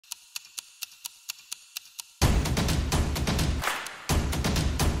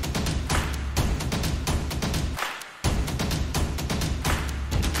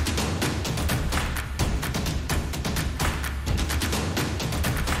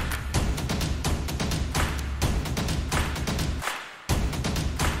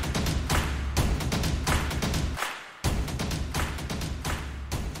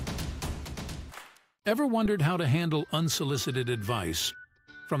Ever wondered how to handle unsolicited advice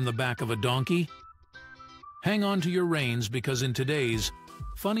from the back of a donkey? Hang on to your reins because in today's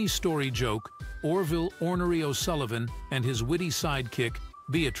funny story joke, Orville Ornery O'Sullivan and his witty sidekick,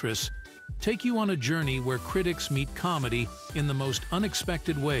 Beatrice, take you on a journey where critics meet comedy in the most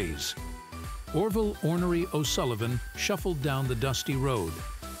unexpected ways. Orville Ornery O'Sullivan shuffled down the dusty road,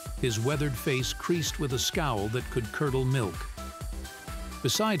 his weathered face creased with a scowl that could curdle milk.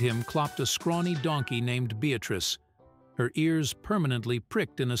 Beside him clopped a scrawny donkey named Beatrice, her ears permanently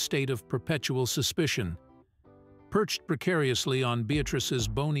pricked in a state of perpetual suspicion. Perched precariously on Beatrice's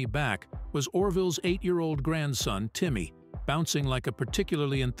bony back was Orville's 8-year-old grandson, Timmy, bouncing like a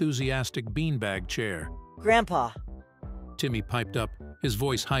particularly enthusiastic beanbag chair. Grandpa. Timmy piped up, his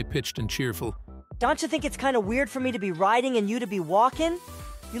voice high-pitched and cheerful. Don't you think it's kind of weird for me to be riding and you to be walking?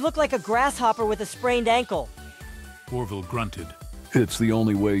 You look like a grasshopper with a sprained ankle. Orville grunted. It's the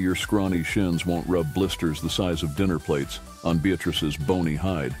only way your scrawny shins won't rub blisters the size of dinner plates on Beatrice's bony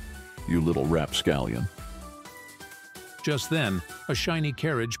hide, you little rapscallion. Just then, a shiny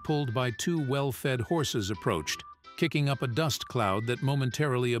carriage pulled by 2 well-fed horses approached, kicking up a dust cloud that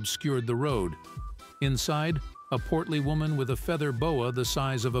momentarily obscured the road. Inside, a portly woman with a feather boa the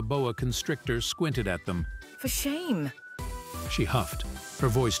size of a boa constrictor squinted at them. For shame, she huffed, her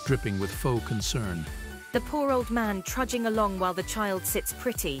voice dripping with faux concern. the poor old man trudging along while the child sits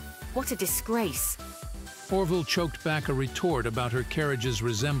pretty. What a disgrace. Orville choked back a retort about her carriage's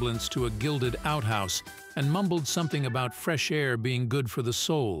resemblance to a gilded outhouse and mumbled something about fresh air being good for the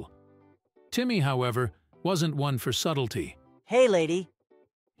soul. Timmy, however, wasn't one for subtlety. Hey, lady,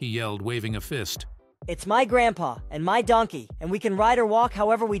 He yelled, waving a fist. it's my grandpa and my donkey, and we can ride or walk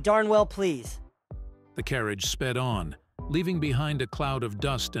however we darn well please. The carriage sped on, leaving behind a cloud of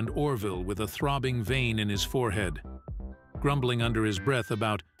dust and Orville with a throbbing vein in his forehead. Grumbling under his breath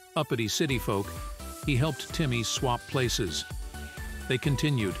about uppity city folk, he helped Timmy swap places. They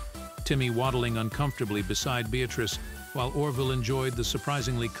continued, Timmy waddling uncomfortably beside Beatrice, while Orville enjoyed the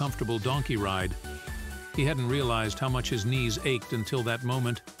surprisingly comfortable donkey ride. He hadn't realized how much his knees ached until that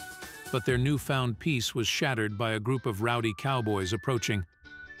moment, but their newfound peace was shattered by a group of rowdy cowboys approaching.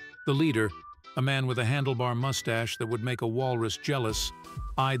 The leader, a man with a handlebar mustache that would make a walrus jealous,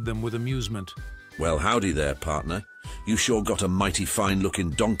 eyed them with amusement. Well, howdy there, partner. You sure got a mighty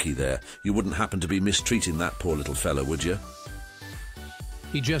fine-looking donkey there. You wouldn't happen to be mistreating that poor little fellow, would you?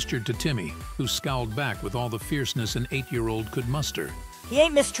 He gestured to Timmy, who scowled back with all the fierceness an 8-year-old could muster. He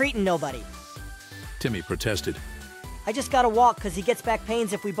ain't mistreating nobody. Timmy protested. I just gotta walk 'cause he gets back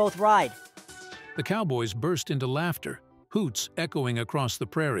pains if we both ride. The cowboys burst into laughter, hoots echoing across the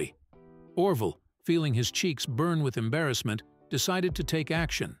prairie. Orville, feeling his cheeks burn with embarrassment, decided to take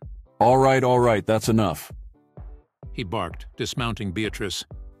action. All right, that's enough. He barked, dismounting Beatrice.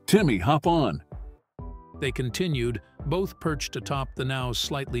 Timmy, hop on. They continued, both perched atop the now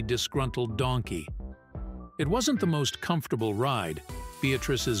slightly disgruntled donkey. It wasn't the most comfortable ride,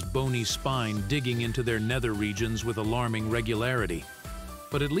 Beatrice's bony spine digging into their nether regions with alarming regularity.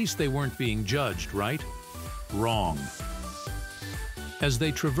 But at least they weren't being judged, right? Wrong. As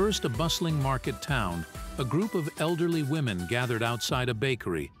they traversed a bustling market town, a group of elderly women gathered outside a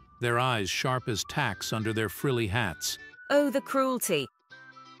bakery, their eyes sharp as tacks under their frilly hats. Oh, the cruelty.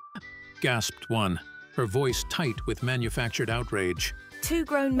 Gasped one, her voice tight with manufactured outrage. 2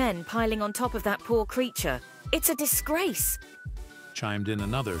 grown men piling on top of that poor creature. It's a disgrace. Chimed in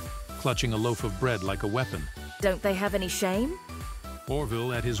another, clutching a loaf of bread like a weapon. Don't they have any shame?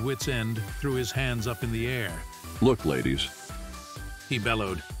 Orville, at his wit's end, threw his hands up in the air. Look, ladies, He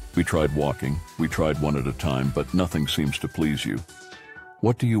bellowed. we tried walking, we tried one at a time, but nothing seems to please you.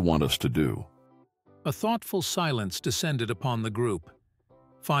 What do you want us to do? A thoughtful silence descended upon the group.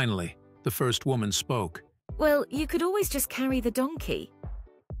 Finally, the first woman spoke. Well, you could always just carry the donkey.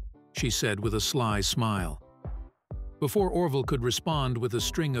 She said with a sly smile. Before Orville could respond with a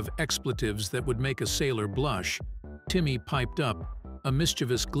string of expletives that would make a sailor blush, Timmy piped up, a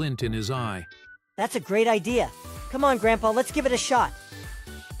mischievous glint in his eye. That's a great idea. Come on, Grandpa, let's give it a shot.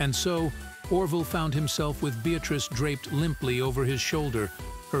 And so, Orville found himself with Beatrice draped limply over his shoulder,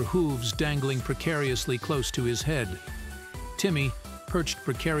 her hooves dangling precariously close to his head. Timmy, perched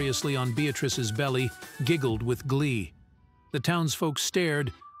precariously on Beatrice's belly, giggled with glee. The townsfolk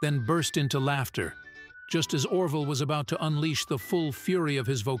stared, then burst into laughter. Just as Orville was about to unleash the full fury of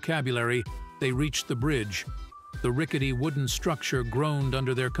his vocabulary, they reached the bridge. The rickety wooden structure groaned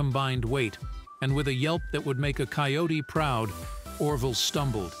under their combined weight, and with a yelp that would make a coyote proud, Orville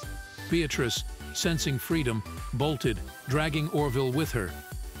stumbled. Beatrice, sensing freedom, bolted, dragging Orville with her.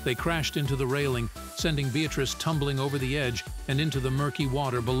 They crashed into the railing, sending Beatrice tumbling over the edge and into the murky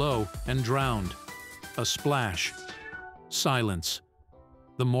water below, and drowned. a splash. Silence.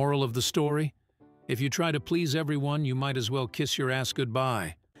 The moral of the story? If you try to please everyone, you might as well kiss your ass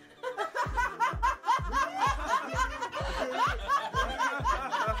goodbye.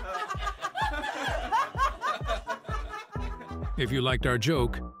 If you liked our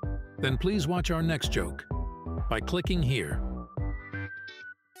joke, then please watch our next joke by clicking here.